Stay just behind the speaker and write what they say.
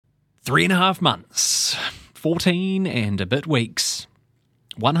3.5 months, 14 and a bit weeks,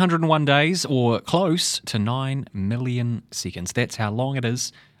 101 days, or close to 9 million seconds. That's how long it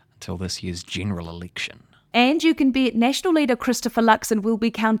is until this year's general election. And you can bet National Leader Christopher Luxon will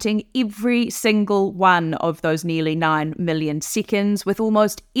be counting every single one of those nearly 9 million seconds, with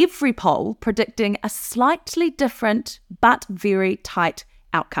almost every poll predicting a slightly different but very tight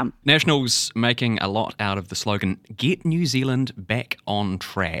outcome. Nationals making a lot out of the slogan, "Get New Zealand back on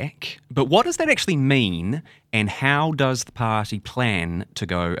track." But what does that actually mean, and how does the party plan to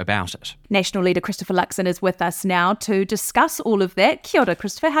go about it? National Leader Christopher Luxon is with us now to discuss all of that. Kia ora,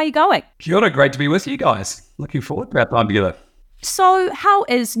 Christopher, how are you going? Kia ora, great to be with you guys. Looking forward to our time together. So how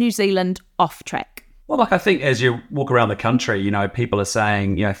is New Zealand off track? Well, I think as you walk around the country, people are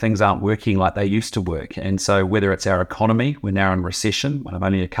saying, things aren't working like they used to work. And so whether it's our economy, we're now in recession, one of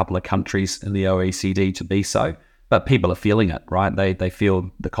only a couple of countries in the OECD to be so, but people are feeling it, right? They feel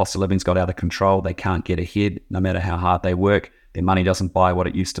the cost of living's got out of control. They can't get ahead no matter how hard they work. Their money doesn't buy what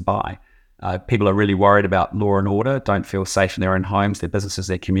it used to buy. People are really worried about law and order, don't feel safe in their own homes, their businesses,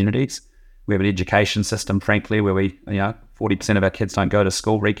 their communities. We have an education system, frankly, where 40% of our kids don't go to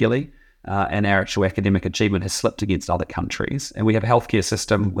school regularly. And our actual academic achievement has slipped against other countries. And we have a healthcare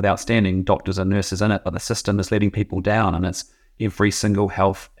system with outstanding doctors and nurses in it, but the system is letting people down, and it's every single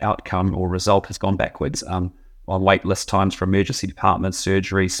health outcome or result has gone backwards on wait list times for emergency departments,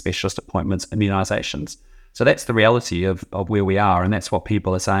 surgery, specialist appointments, immunisations. So that's the reality of where we are, and that's what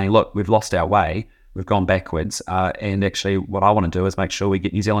people are saying, look, we've lost our way. We've gone backwards, and actually what I want to do is make sure we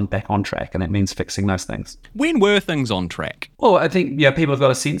get New Zealand back on track, and that means fixing those things. When were things on track? Well, I think people have got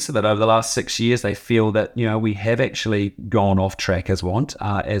a sense of it over the last 6 years. They feel that we have actually gone off track as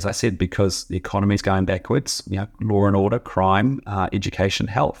as I said, because the economy is going backwards. Law and order, crime, education,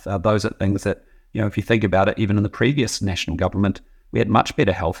 health. Those are things that if you think about it, even in the previous national government, we had much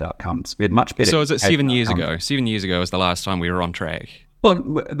better health outcomes. We had much better. So is it 7 years ago? 7 years ago was the last time we were on track.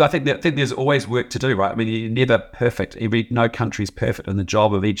 Well, I think there's always work to do, right? I mean, you're never perfect. No country's perfect, and the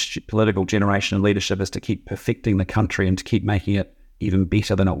job of each political generation and leadership is to keep perfecting the country and to keep making it even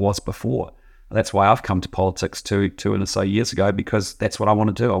better than it was before. That's why I've come to politics two and so years ago, because that's what I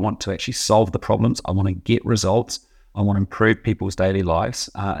want to do. I want to actually solve the problems. I want to get results. I want to improve people's daily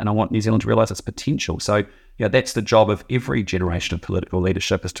lives, and I want New Zealand to realise its potential. So, that's the job of every generation of political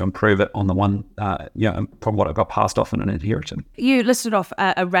leadership, is to improve it on the one, from what it got passed off in an inheritance. You listed off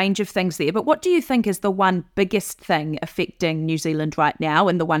a range of things there, but what do you think is the one biggest thing affecting New Zealand right now,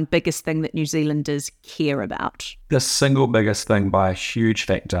 and the one biggest thing that New Zealanders care about? The single biggest thing by a huge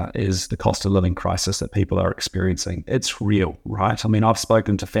factor is the cost of living crisis that people are experiencing. It's real, right? I mean, I've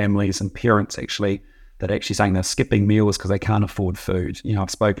spoken to families and parents that are actually saying they're skipping meals because they can't afford food.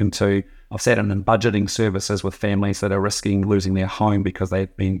 I've sat in budgeting services with families that are risking losing their home because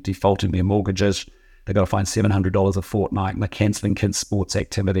they've been defaulting their mortgages. They've got to find $700 a fortnight, and they're cancelling kids' sports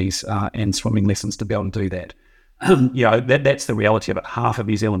activities and swimming lessons to be able to do that. That's the reality of it. Half of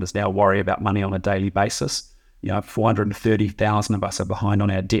New Zealanders now worry about money on a daily basis. 430,000 of us are behind on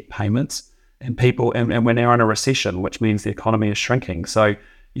our debt payments, and we're now in a recession, which means the economy is shrinking. So,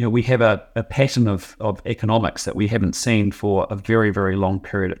 we have a pattern of economics that we haven't seen for a very, very long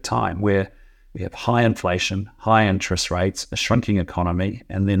period of time, where we have high inflation, high interest rates, a shrinking economy,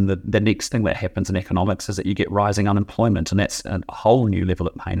 and then the next thing that happens in economics is that you get rising unemployment, and that's a whole new level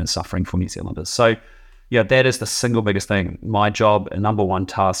of pain and suffering for New Zealanders. So, that is the single biggest thing. My job and number one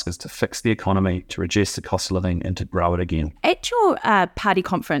task is to fix the economy, to reduce the cost of living, and to grow it again. At your party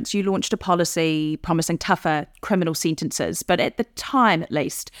conference, you launched a policy promising tougher criminal sentences, but at the time, at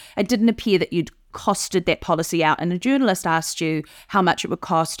least, it didn't appear that you'd costed that policy out, and a journalist asked you how much it would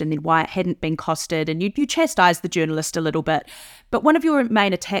cost and then why it hadn't been costed, and you chastised the journalist a little bit. But one of your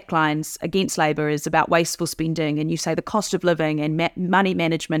main attack lines against Labour is about wasteful spending, and you say the cost of living and money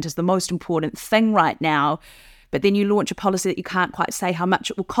management is the most important thing right now. But then you launch a policy that you can't quite say how much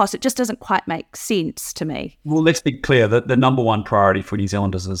it will cost. It just doesn't quite make sense to me. Well, let's be clear that the number one priority for New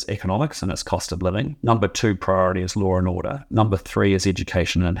Zealanders is economics and its cost of living. Number two priority is law and order. Number three is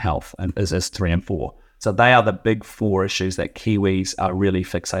education and health, and is 3 and 4. So they are the big four issues that Kiwis are really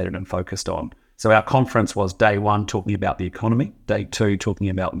fixated and focused on. So our conference was day one talking about the economy, day two talking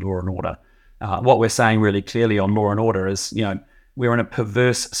about law and order. What we're saying really clearly on law and order is, we're in a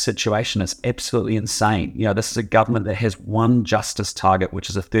perverse situation. It's absolutely insane. This is a government that has one justice target, which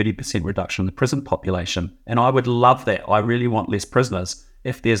is a 30% reduction in the prison population. And I would love that. I really want less prisoners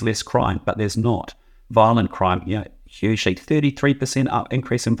if there's less crime, but there's not. Violent crime, hugely, 33%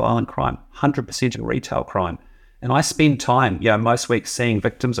 increase in violent crime, 100% in retail crime. And I spend time, most weeks seeing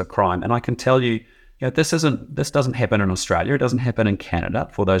victims of crime. And I can tell you, This doesn't happen in Australia. It doesn't happen in Canada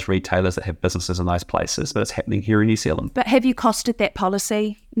for those retailers that have businesses in those places, but it's happening here in New Zealand. But have you costed that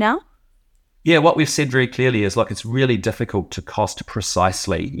policy now? Yeah, what we've said very clearly is, look, it's really difficult to cost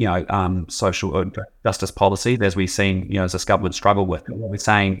precisely, social justice policy, as we've seen, as this government struggle with. What we're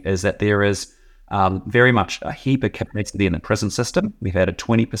saying is that there is very much a heap of capacity in the prison system. We've had a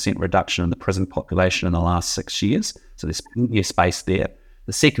 20% reduction in the prison population in the last 6 years, so there's plenty of space there.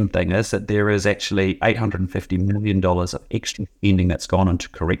 The second thing is that there is actually $850 million of extra spending that's gone into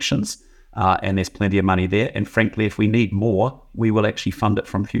corrections, and there's plenty of money there. And frankly, if we need more, we will actually fund it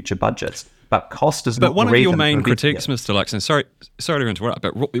from future budgets. But cost is not the reason. But one of your main critiques, Mr. Luxon, sorry to interrupt,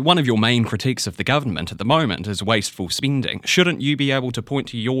 but one of your main critiques of the government at the moment is wasteful spending. Shouldn't you be able to point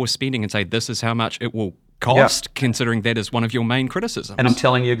to your spending and say this is how much it will cost, considering that is one of your main criticisms? And I'm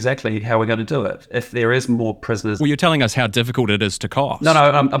telling you exactly how we're going to do it. If there is more prisoners... Well, you're telling us how difficult it is to cost. No,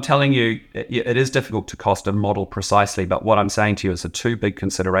 I'm telling you it is difficult to cost and model precisely, but what I'm saying to you is the two big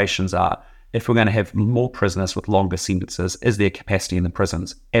considerations are, if we're going to have more prisoners with longer sentences, is there capacity in the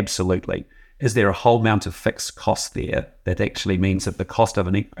prisons? Absolutely. Is there a whole amount of fixed costs there that actually means that the cost of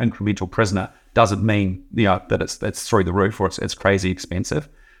an incremental prisoner doesn't mean that it's through the roof or it's crazy expensive?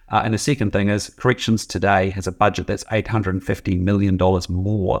 And the second thing is corrections today has a budget that's $850 million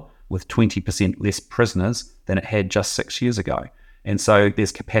more with 20% less prisoners than it had just 6 years ago. And so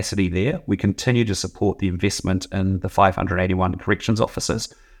there's capacity there. We continue to support the investment in the 581 corrections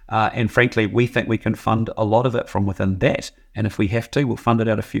officers. And frankly, we think we can fund a lot of it from within that. And if we have to, we'll fund it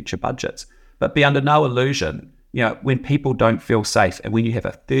out of future budgets. But be under no illusion, when people don't feel safe, and when you have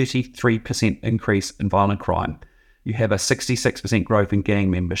a 33% increase in violent crime, you have a 66% growth in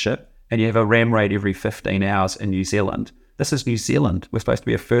gang membership, and you have a ram raid every 15 hours in New Zealand. This is New Zealand. We're supposed to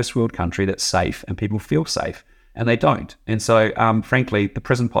be a first world country that's safe, and people feel safe, and they don't. And so, frankly, the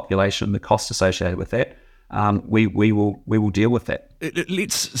prison population, the cost associated with that, we will deal with that.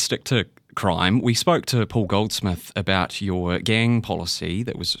 Let's stick to crime. We spoke to Paul Goldsmith about your gang policy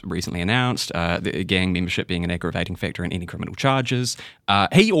that was recently announced, the gang membership being an aggravating factor in any criminal charges.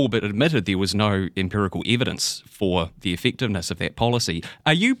 He all but admitted there was no empirical evidence for the effectiveness of that policy.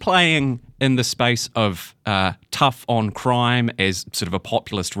 Are you playing in the space of tough on crime as sort of a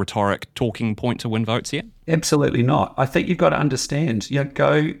populist rhetoric talking point to win votes here? Absolutely not. I think you've got to understand,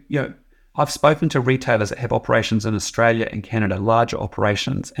 I've spoken to retailers that have operations in Australia and Canada, larger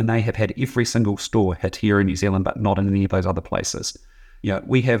operations, and they have had every single store hit here in New Zealand, but not in any of those other places.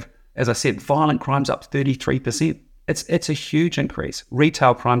 We have, as I said, violent crimes up 33%. It's a huge increase.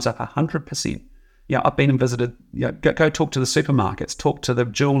 Retail crimes up 100%. I've been and visited, go talk to the supermarkets, talk to the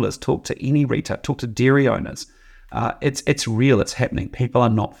jewelers, talk to any retailer, talk to dairy owners. It's real, it's happening. People are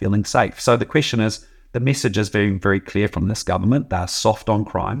not feeling safe. So the question is, the message is very, very clear from this government. They're soft on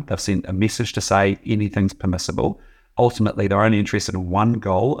crime. They've sent a message to say anything's permissible. Ultimately, they're only interested in one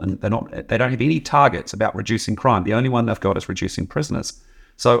goal, and they don't have any targets about reducing crime. The only one they've got is reducing prisoners.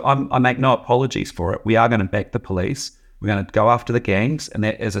 So I make no apologies for it. We are going to back the police. We're going to go after the gangs, and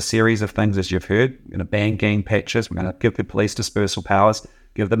that is a series of things, as you've heard. We're going to ban gang patches. We're going to give the police dispersal powers,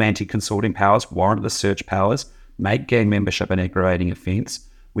 give them anti-consorting powers, warrantless search powers, make gang membership an aggravating offence.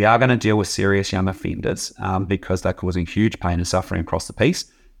 We are going to deal with serious young offenders because they're causing huge pain and suffering across the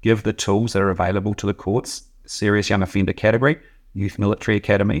piece. Give the tools that are available to the courts, serious young offender category, youth military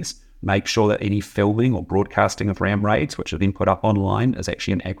academies. Make sure that any filming or broadcasting of ram raids, which are then put up online, is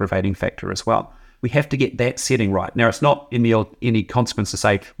actually an aggravating factor as well. We have to get that setting right. Now, it's not any consequence to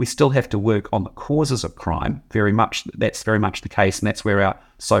say we still have to work on the causes of crime. That's very much the case, and that's where our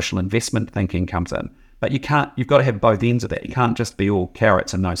social investment thinking comes in. But you've got to have both ends of that. You can't just be all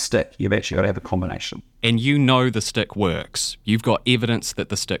carrots and no stick. You've actually got to have a combination. And the stick works. You've got evidence that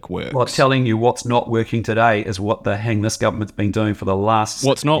the stick works. Well, telling you what's not working today is what the hang this government's been doing for the last...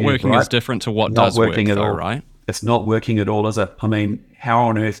 What's not working is different to what does work, though, right? It's not working at all, is it? I mean, how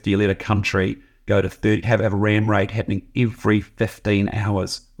on earth do you let a country go to have a ram raid happening every 15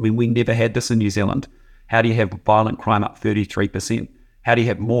 hours? I mean, we never had this in New Zealand. How do you have violent crime up 33%? How do you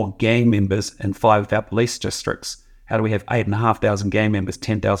have more gang members in 5 of our police districts? How do we have 8,500 gang members,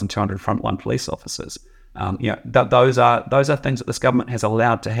 10,200 frontline police officers? Those are things that this government has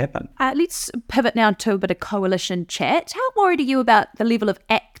allowed to happen. Let's pivot now to a bit of coalition chat. How worried are you about the level of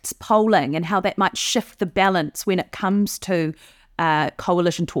ACT's polling and how that might shift the balance when it comes to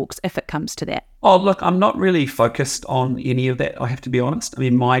coalition talks, if it comes to that? Oh, look, I'm not really focused on any of that, I have to be honest. I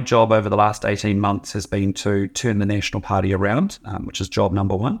mean, my job over the last 18 months has been to turn the National Party around, which is job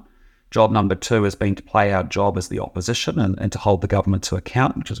number one. Job number two has been to play our job as the opposition and to hold the government to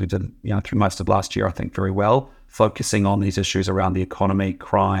account, which as we did through most of last year, I think, very well, focusing on these issues around the economy,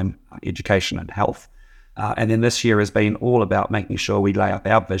 crime, education and health. And then this year has been all about making sure we lay up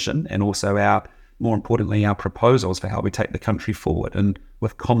our vision and also more importantly, our proposals for how we take the country forward and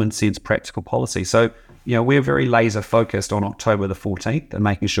with common sense, practical policy. So, we're very laser focused on October the 14th and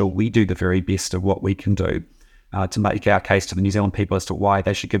making sure we do the very best of what we can do to make our case to the New Zealand people as to why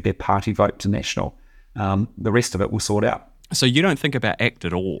they should give their party vote to National. The rest of it we'll sort out. So you don't think about ACT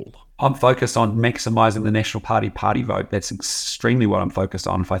at all? I'm focused on maximising the National Party vote. That's extremely what I'm focused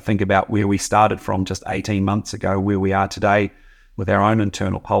on. If I think about where we started from just 18 months ago, where we are today with our own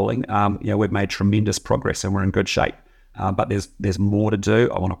internal polling, we've made tremendous progress and we're in good shape. But there's more to do.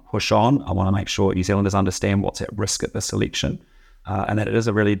 I want to push on. I want to make sure New Zealanders understand what's at risk at this election. And that it is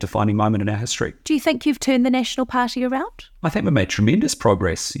a really defining moment in our history. Do you think you've turned the National Party around? I think we've made tremendous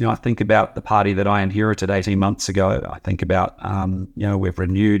progress. I think about the party that I inherited 18 months ago. I think about, we've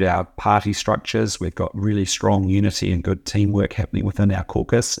renewed our party structures. We've got really strong unity and good teamwork happening within our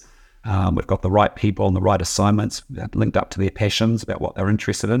caucus. We've got the right people on the right assignments linked up to their passions about what they're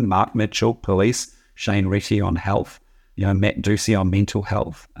interested in. Mark Mitchell, police, Shane Retty on health, Matt Ducey on mental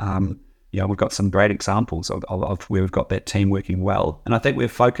health. We've got some great examples of where we've got that team working well. And I think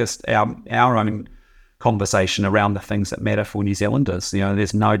we've focused our own conversation around the things that matter for New Zealanders.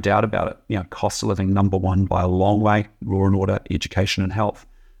 There's no doubt about it. Cost of living number one by a long way, law and order, education and health.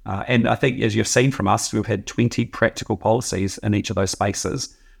 And I think, as you've seen from us, we've had 20 practical policies in each of those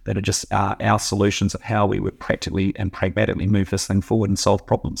spaces that are just our solutions of how we would practically and pragmatically move this thing forward and solve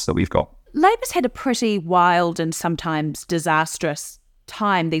problems that we've got. Labor's had a pretty wild and sometimes disastrous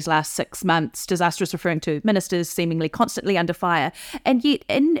time these last 6 months, disastrous referring to ministers seemingly constantly under fire. And yet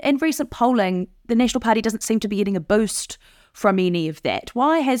in recent polling, the National Party doesn't seem to be getting a boost from any of that.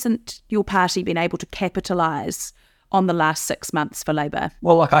 Why hasn't your party been able to capitalise on the last 6 months for Labor?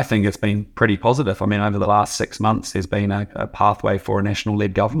 Well, I think it's been pretty positive. Over the last 6 months, there's been a pathway for a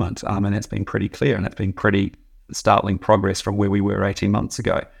national-led government, and that's been pretty clear, and it's been pretty startling progress from where we were 18 months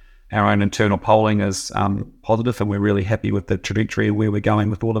ago. Our own internal polling is positive, and we're really happy with the trajectory and where we're going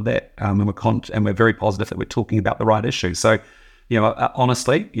with all of that. And we're very positive that we're talking about the right issues. So,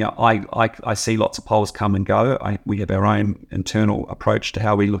 honestly, I see lots of polls come and go. We have our own internal approach to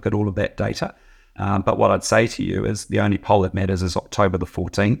how we look at all of that data. But what I'd say to you is the only poll that matters is October the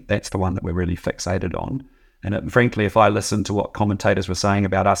 14th. That's the one that we're really fixated on. And frankly, if I listened to what commentators were saying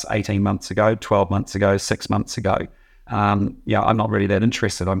about us 18 months ago, 12 months ago, 6 months ago, I'm not really that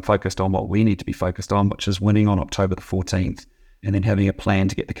interested. I'm focused on what we need to be focused on, which is winning on October the 14th and then having a plan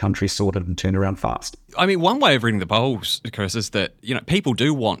to get the country sorted and turned around fast. One way of reading the polls, Chris, is that, people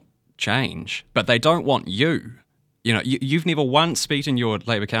do want change, but they don't want you. You've never once beaten your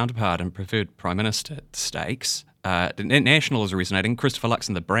Labour counterpart in preferred Prime Minister stakes. National is resonating. Christopher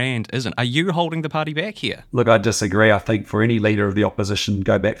Luxon, the brand, isn't. Are you holding the party back here? Look, I disagree. I think for any leader of the opposition,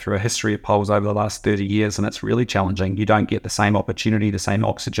 go back through a history of polls over the last 30 years, and it's really challenging. You don't get the same opportunity, the same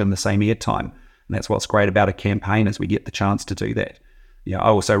oxygen, the same airtime. And that's what's great about a campaign, is we get the chance to do that. I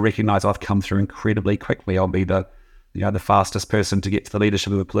also recognise I've come through incredibly quickly. I'll be the fastest person to get to the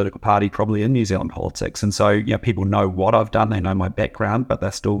leadership of a political party probably in New Zealand politics. And so, people know what I've done, they know my background, but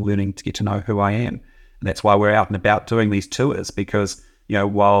they're still learning to get to know who I am. And that's why we're out and about doing these tours, because,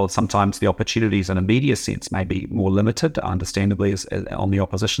 while sometimes the opportunities in a media sense may be more limited, understandably, as on the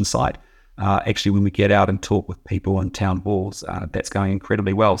opposition side, actually when we get out and talk with people in town halls, that's going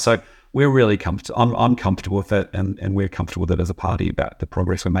incredibly well. So we're really comfortable. I'm comfortable with it, and we're comfortable with it as a party about the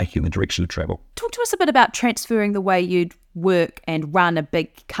progress we're making in the direction of travel. Talk to us a bit about transferring the way you'd work and run a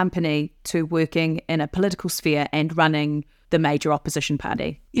big company to working in a political sphere and running the major opposition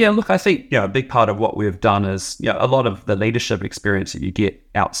party. Yeah, look, I think a big part of what we've done is a lot of the leadership experience that you get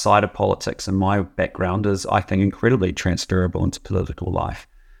outside of politics, and my background is, I think, incredibly transferable into political life.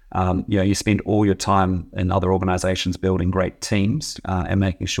 You spend all your time in other organisations building great teams and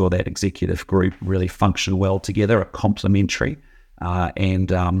making sure that executive group really function well together, are complementary,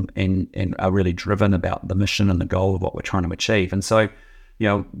 and are really driven about the mission and the goal of what we're trying to achieve. And so,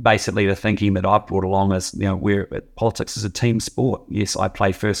 basically the thinking that I've brought along is, politics is a team sport. Yes, I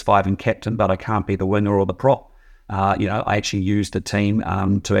play first five and captain, but I can't be the winner or the prop. I actually used the team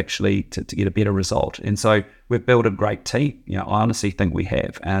to get a better result. And so we've built a great team. I honestly think we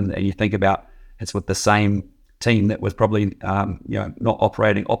have. And you think about, it's with the same team that was probably, not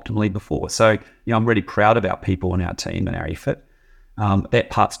operating optimally before. So, I'm really proud of our people and our team and our effort. That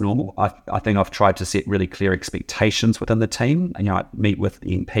part's normal. I think I've tried to set really clear expectations within the team. I meet with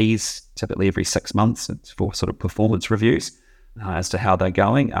the MPs typically every 6 months for sort of performance reviews as to how they're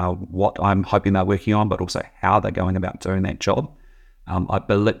going, what I'm hoping they're working on, but also how they're going about doing that job. I'm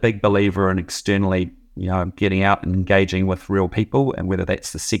a big believer in externally, getting out and engaging with real people, and whether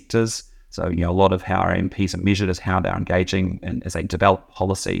that's the sectors, So, a lot of how our MPs are measured is how they're engaging and as they develop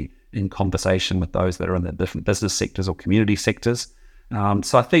policy in conversation with those that are in the different business sectors or community sectors.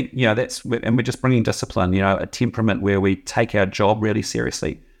 So I think, and we're just bringing discipline, a temperament where we take our job really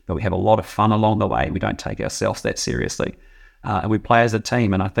seriously, but we have a lot of fun along the way. We don't take ourselves that seriously. And we play as a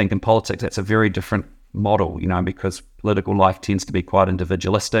team. And I think in politics, that's a very different model, because political life tends to be quite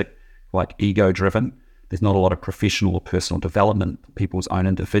individualistic, quite ego-driven. There's not a lot of professional or personal development, people's own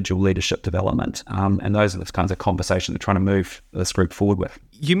individual leadership development. And those are the kinds of conversations we're trying to move this group forward with.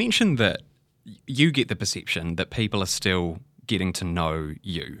 You mentioned that you get the perception that people are still getting to know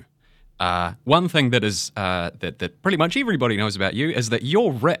you. One thing that is that pretty much everybody knows about you is that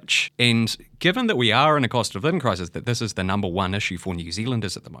you're rich. And given that we are in a cost of living crisis, that this is the number one issue for New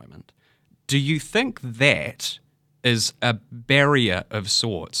Zealanders at the moment, do you think that is a barrier of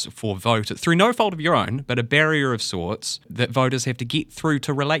sorts for voters, through no fault of your own, but a barrier of sorts that voters have to get through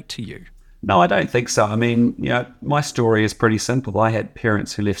to relate to you? No, I don't think so. I mean, my story is pretty simple. I had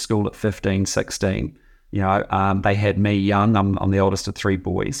parents who left school at 15, 16. They had me young. I'm the oldest of three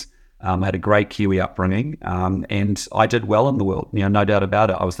boys. I had a great Kiwi upbringing, and I did well in the world. No doubt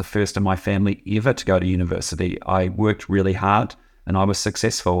about it. I was the first in my family ever to go to university. I worked really hard, and I was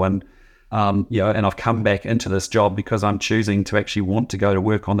successful. And and I've come back into this job because I'm choosing to actually want to go to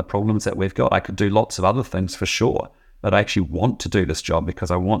work on the problems that we've got. I could do lots of other things for sure, but I actually want to do this job because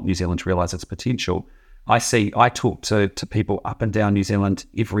I want New Zealand to realise its potential. I talk to people up and down New Zealand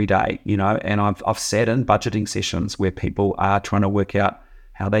every day, and I've sat in budgeting sessions where people are trying to work out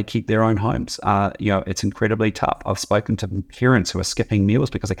how they keep their own homes. It's incredibly tough. I've spoken to parents who are skipping meals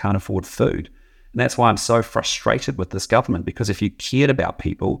because they can't afford food. And that's why I'm so frustrated with this government, because if you cared about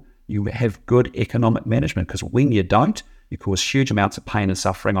people, you have good economic management, because when you don't, you cause huge amounts of pain and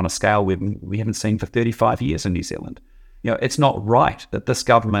suffering on a scale we haven't seen for 35 years in New Zealand. It's not right that this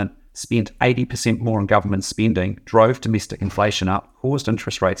government spent 80% more on government spending, drove domestic inflation up, caused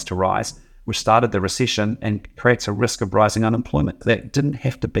interest rates to rise, which started the recession and creates a risk of rising unemployment. That didn't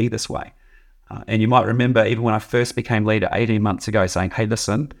have to be this way. And you might remember, even when I first became leader 18 months ago, saying, hey,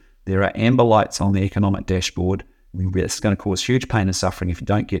 listen, there are amber lights on the economic dashboard. It's going to cause huge pain and suffering if you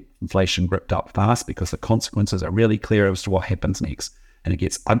don't get inflation gripped up fast, because the consequences are really clear as to what happens next. And it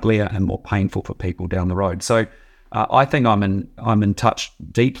gets uglier and more painful for people down the road. So I think I'm in touch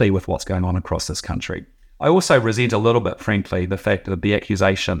deeply with what's going on across this country. I also resent a little bit, frankly, the fact of the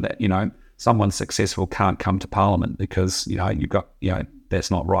accusation that, someone successful can't come to Parliament because, you've got,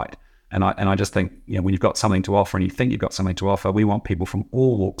 that's not right. And I just think, when you've got something to offer and you think you've got something to offer, we want people from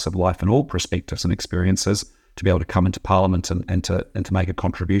all walks of life and all perspectives and experiences to be able to come into Parliament and to make a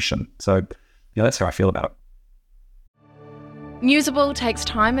contribution. So, that's how I feel about it. Newsable takes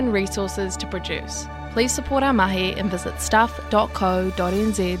time and resources to produce. Please support our mahi and visit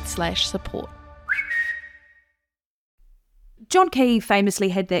stuff.co.nz/support. John Key famously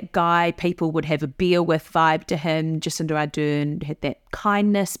had that guy people would have a beer with vibe to him. Jacinda Ardern had that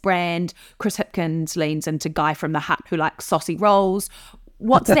kindness brand. Chris Hipkins leans into Guy from the Hut who likes saucy rolls.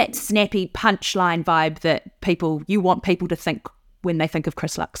 What's that snappy punchline vibe that you want people to think when they think of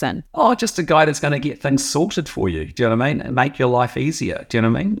Chris Luxon? Oh, just a guy that's going to get things sorted for you. Do you know what I mean? And make your life easier. Do you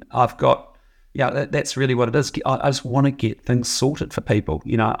know what I mean? That's really what it is. I just want to get things sorted for people.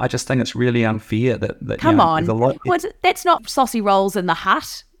 I just think it's really unfair that Come on. That's not saucy rolls in the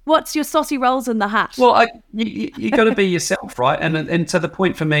hut. What's your saucy rolls in the hut? Well, you got to be yourself, right? And so the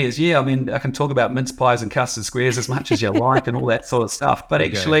point for me is, I can talk about mince pies and custard squares as much as you like and all that sort of stuff. But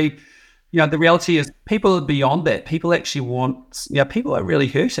actually, the reality is people are beyond that. People actually want, people are really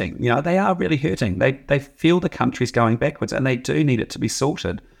hurting. They are really hurting. They feel the country's going backwards and they do need it to be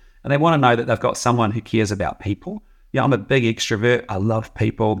sorted. And they want to know that they've got someone who cares about people. I'm a big extrovert. I love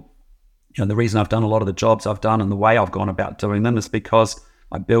people. The reason I've done a lot of the jobs I've done and the way I've gone about doing them is because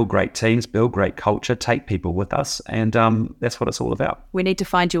I build great teams, build great culture, take people with us, and that's what it's all about. We need to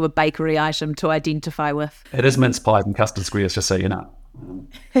find you a bakery item to identify with. It is mince pies and custard squares, just so you know.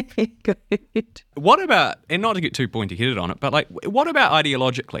 Good. What about, and not to get too pointy-headed on it, but what about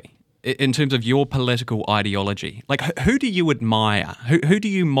ideologically? In terms of your political ideology, who do you admire? Who do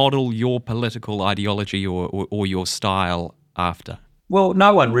you model your political ideology or your style after? Well,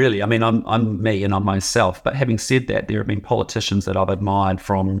 no one really. I mean, I'm me and I'm myself. But having said that, there have been politicians that I've admired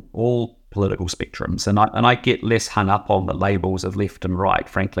from all political spectrums, and I get less hung up on the labels of left and right.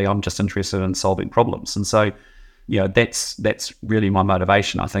 Frankly, I'm just interested in solving problems, and so that's really my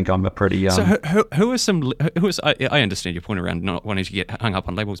motivation. I think I'm a pretty. So who are some? I understand your point around not wanting to get hung up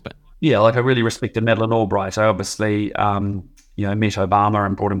on labels, but I really respected Madeleine Albright. I obviously met Obama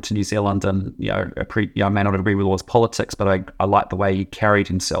and brought him to New Zealand, and I may not agree with all his politics, but I like the way he carried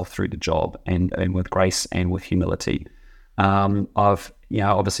himself through the job and with grace and with humility. I've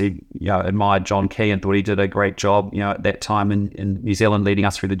obviously admired John Key and thought he did a great job at that time in New Zealand, leading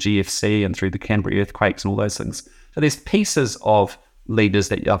us through the GFC and through the Canterbury earthquakes and all those things. So there's pieces of leaders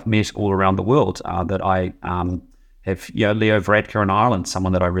that I've met all around the world that I have. Leo Varadkar in Ireland,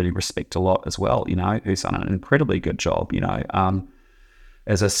 someone that I really respect a lot as well, who's done an incredibly good job,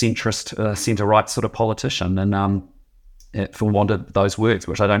 as a centrist, centre-right sort of politician, and for want of those words,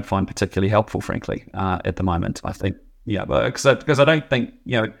 which I don't find particularly helpful, frankly, at the moment. I think, because I don't think,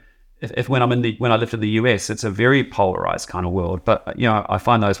 if when I lived in the US, it's a very polarized kind of world, but I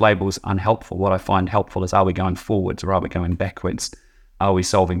find those labels unhelpful. What I find helpful is, are we going forwards or are we going backwards? Are we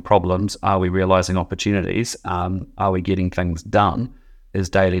solving problems? Are we realizing opportunities? Are we getting things done? Is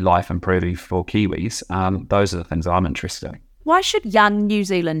daily life improving for Kiwis? Those are the things I'm interested in. Why should young New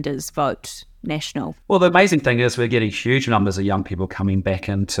Zealanders vote National? Well, the amazing thing is we're getting huge numbers of young people coming back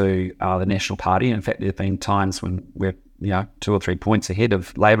into the National Party. In fact, there have been times when we're 2 or 3 points ahead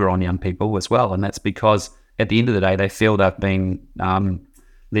of Labour on young people as well, and that's because at the end of the day they feel they've been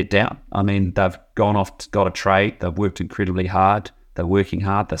let down. I mean, they've gone off, got a trade, they've worked incredibly hard, they're working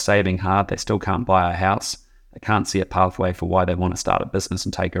hard, they're saving hard, they still can't buy a house, they can't see a pathway for why they want to start a business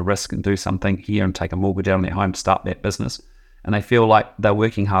and take a risk and do something here and take a mortgage out on their home to start that business. And they feel like they're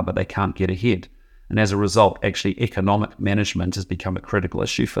working hard, but they can't get ahead. And as a result, actually, economic management has become a critical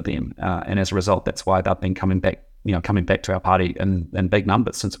issue for them. And as a result, that's why they've been coming back to our party in big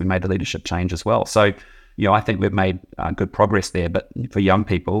numbers since we made the leadership change as well. So, I think we've made good progress there. But for young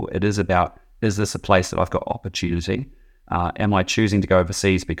people, it is about, is this a place that I've got opportunity? Am I choosing to go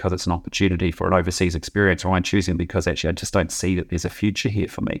overseas because it's an opportunity for an overseas experience, or am I choosing because actually I just don't see that there's a future here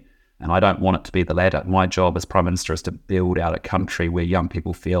for me? And I don't want it to be the latter. My job as Prime Minister is to build out a country where young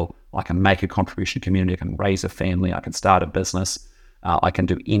people feel I can make a contribution to the community, I can raise a family, I can start a business, I can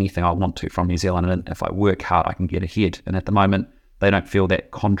do anything I want to from New Zealand, and if I work hard, I can get ahead. And at the moment, they don't feel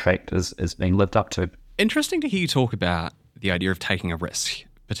that contract is being lived up to. Interesting to hear you talk about the idea of taking a risk,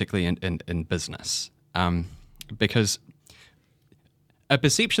 particularly in business, because a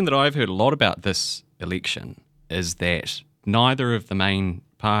perception that I've heard a lot about this election is that neither of the main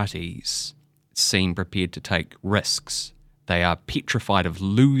parties seem prepared to take risks. They are petrified of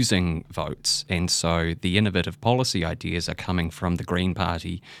losing votes, and so the innovative policy ideas are coming from the Green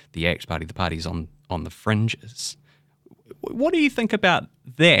Party, the ACT Party, the parties on the fringes. What do you think about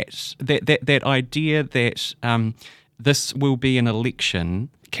that idea that this will be an election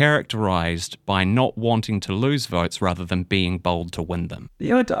characterised by not wanting to lose votes rather than being bold to win them?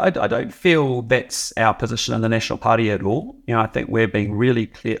 I don't feel that's our position in the National Party at all. I think we're being really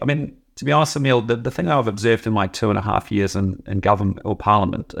clear. I mean, to be honest, Emil, the thing I've observed in my 2.5 years in government or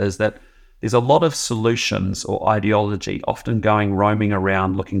parliament is that there's a lot of solutions or ideology often roaming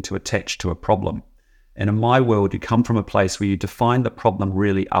around looking to attach to a problem. And in my world, you come from a place where you define the problem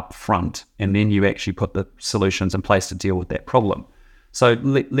really up front, and then you actually put the solutions in place to deal with that problem. So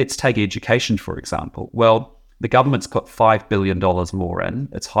let's take education, for example. Well, the government's put $5 billion more in.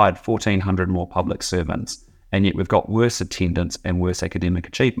 It's hired 1,400 more public servants, and yet we've got worse attendance and worse academic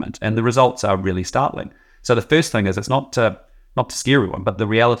achievement. And the results are really startling. So the first thing is, it's not to scare everyone, but the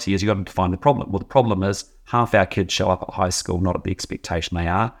reality is you've got to define the problem. Well, the problem is half our kids show up at high school not at the expectation they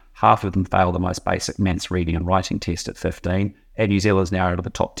are. Half of them fail the most basic maths reading and writing test at 15. And New Zealand's now out of the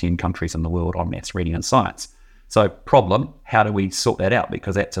top 10 countries in the world on maths reading and science. So problem, how do we sort that out?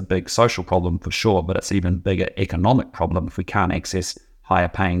 Because that's a big social problem for sure, but it's an even bigger economic problem if we can't access higher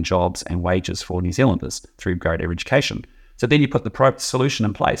paying jobs and wages for New Zealanders through greater education. So then you put the solution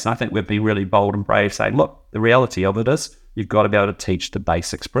in place. And I think we've been really bold and brave saying, look, the reality of it is you've got to be able to teach the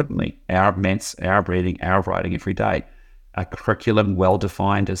basics brilliantly. Hour of maths, hour of reading, hour of writing every day. A curriculum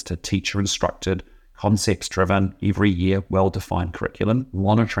well-defined as to teacher-instructed, concepts-driven, every year, well-defined curriculum,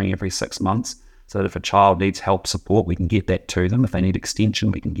 monitoring every 6 months, so that if a child needs help, support, we can get that to them. If they need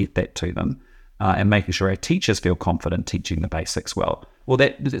extension, we can get that to them. And making sure our teachers feel confident teaching the basics well. Well,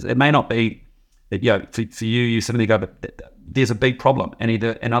 it may not be, for you suddenly go, but there's a big problem.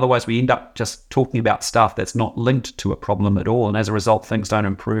 And otherwise we end up just talking about stuff that's not linked to a problem at all. And as a result, things don't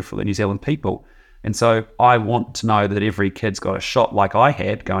improve for the New Zealand people. And so I want to know that every kid's got a shot like I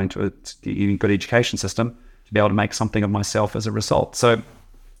had going to a good education system to be able to make something of myself as a result. So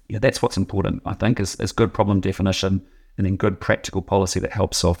that's what's important, I think, is good problem definition and then good practical policy that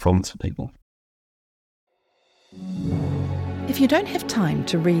helps solve problems for people. If you don't have time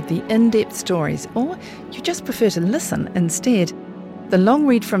to read the in-depth stories, or you just prefer to listen instead, The Long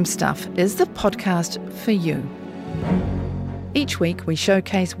Read from Stuff is the podcast for you. Each week we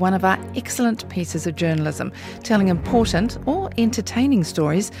showcase one of our excellent pieces of journalism, telling important or entertaining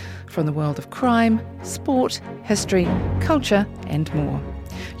stories from the world of crime, sport, history, culture and more.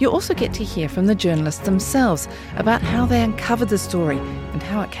 You'll also get to hear from the journalists themselves about how they uncovered the story and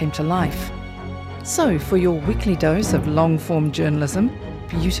how it came to life. So for your weekly dose of long-form journalism,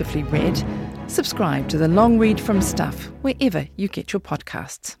 beautifully read, subscribe to the Long Read from Stuff wherever you get your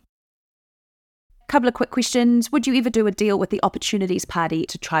podcasts. Couple of quick questions. Would you ever do a deal with the Opportunities Party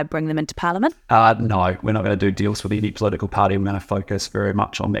to try bring them into Parliament? No, we're not going to do deals with any political party. We're going to focus very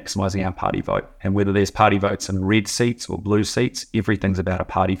much on maximising our party vote. And whether there's party votes in red seats or blue seats, everything's about a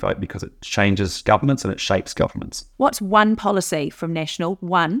party vote because it changes governments and it shapes governments. What's one policy from National,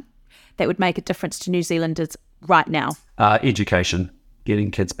 one, that would make a difference to New Zealanders right now? Education,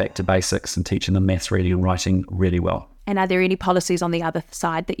 getting kids back to basics and teaching them maths, reading and writing really well. And are there any policies on the other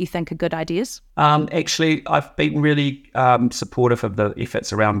side that you think are good ideas? Actually, I've been really supportive of the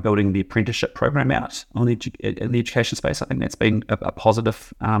efforts around building the apprenticeship program out in the education space. I think that's been a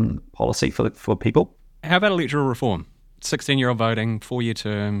positive policy for people. How about electoral reform? 16-year-old voting, 4-year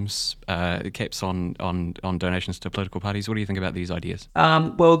terms, caps on donations to political parties. What do you think about these ideas?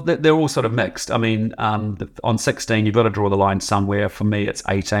 Well, they're all sort of mixed. I mean, on 16, you've got to draw the line somewhere. For me, it's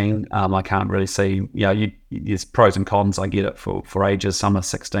 18. I can't really see, there's pros and cons. I get it for ages. Some are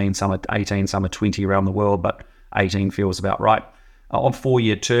 16, some are 18, some are 20 around the world, but 18 feels about right. On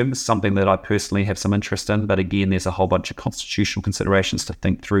 4-year terms, something that I personally have some interest in, but again, there's a whole bunch of constitutional considerations to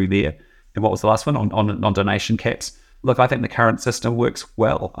think through there. And what was the last one? On donation caps. Look, I think the current system works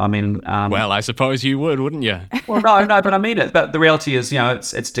well. I mean... well, I suppose you would, wouldn't you? Well, no, but I mean it. But the reality is,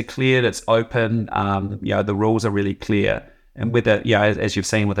 it's declared, it's open, the rules are really clear. And with it, as you've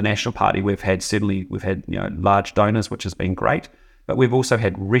seen with the National Party, we've had large donors, which has been great. But we've also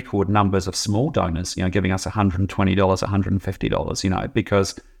had record numbers of small donors, giving us $120, $150,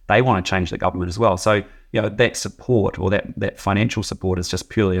 because they want to change the government as well. So, that support or that financial support is just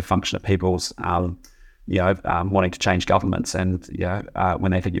purely a function of people's... wanting to change governments, and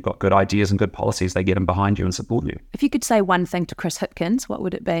when they think you've got good ideas and good policies, they get them behind you and support you. If you could say one thing to Chris Hipkins, what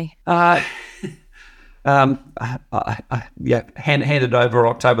would it be? Hand it over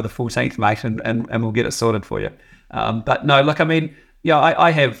October the 14th, mate, and we'll get it sorted for you. But no, look, I mean,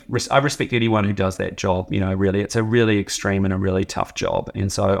 I respect anyone who does that job. Really, it's a really extreme and a really tough job,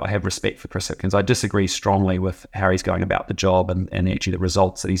 and so I have respect for Chris Hipkins. I disagree strongly with how he's going about the job and actually the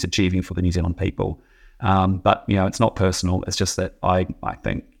results that he's achieving for the New Zealand people. But, it's not personal. It's just that I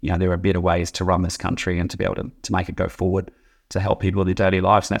think, there are better ways to run this country and to be able to make it go forward, to help people in their daily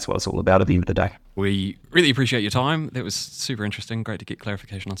lives. And that's what it's all about at the end of the day. We really appreciate your time. That was super interesting. Great to get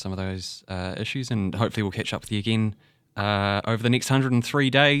clarification on some of those issues. And hopefully we'll catch up with you again over the next 103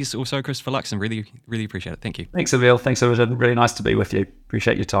 days or so. Christopher Luxon, really, really appreciate it. Thank you. Thanks, Emil. Thanks, Imogen. Really nice to be with you.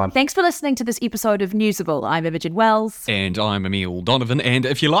 Appreciate your time. Thanks for listening to this episode of Newsable. I'm Imogen Wells. And I'm Emil Donovan. And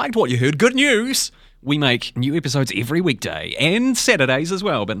if you liked what you heard, good news! We make new episodes every weekday and Saturdays as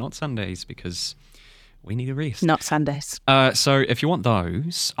well, but not Sundays because we need a rest. Not Sundays. So if you want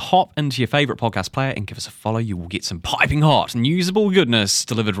those, hop into your favourite podcast player and give us a follow. You will get some piping hot, newsable goodness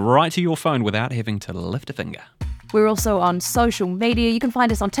delivered right to your phone without having to lift a finger. We're also on social media. You can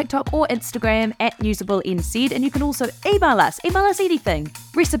find us on TikTok or Instagram @NewsableNZ, and you can also email us. Email us anything.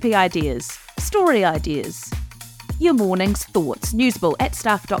 Recipe ideas, story ideas, your morning's thoughts.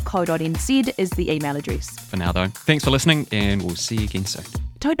 Newsable@stuff.co.nz is the email address. For now, though, thanks for listening, and we'll see you again soon.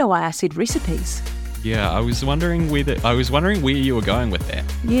 Don't know why I said recipes. Yeah, I was wondering where you were going with that.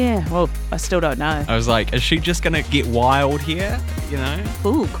 Yeah, well, I still don't know. I was like, is she just going to get wild here?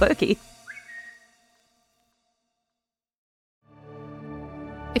 Ooh, quirky.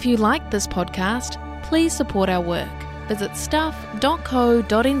 If you like this podcast, please support our work. Visit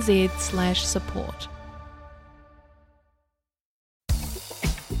stuff.co.nz/support.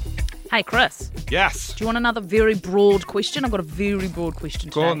 Hey, Chris. Yes. Do you want another very broad question? I've got a very broad question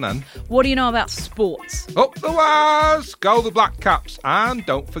today. Go on then. What do you know about sports? Up the wires! Go the Black Caps. And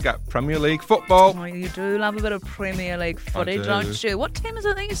don't forget Premier League football. Oh, you do love a bit of Premier League footy, do. don't you? What team is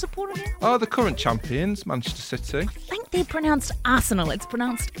it that you support again? Oh, the current champions, Manchester City. I think they're pronounced Arsenal. It's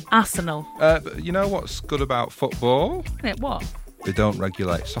pronounced Arsenal. But you know what's good about football? What? They don't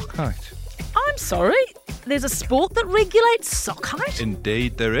regulate sock height. I'm sorry? There's a sport that regulates sock height?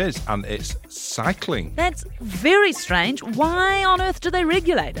 Indeed there is, and it's cycling. That's very strange. Why on earth do they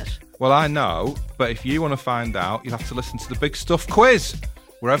regulate it? Well, I know, but if you want to find out, you'll have to listen to the Big Stuff quiz,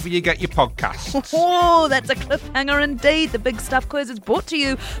 wherever you get your podcasts. Oh, that's a cliffhanger indeed. The Big Stuff quiz is brought to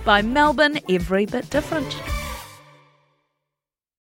you by Melbourne Every Bit Different.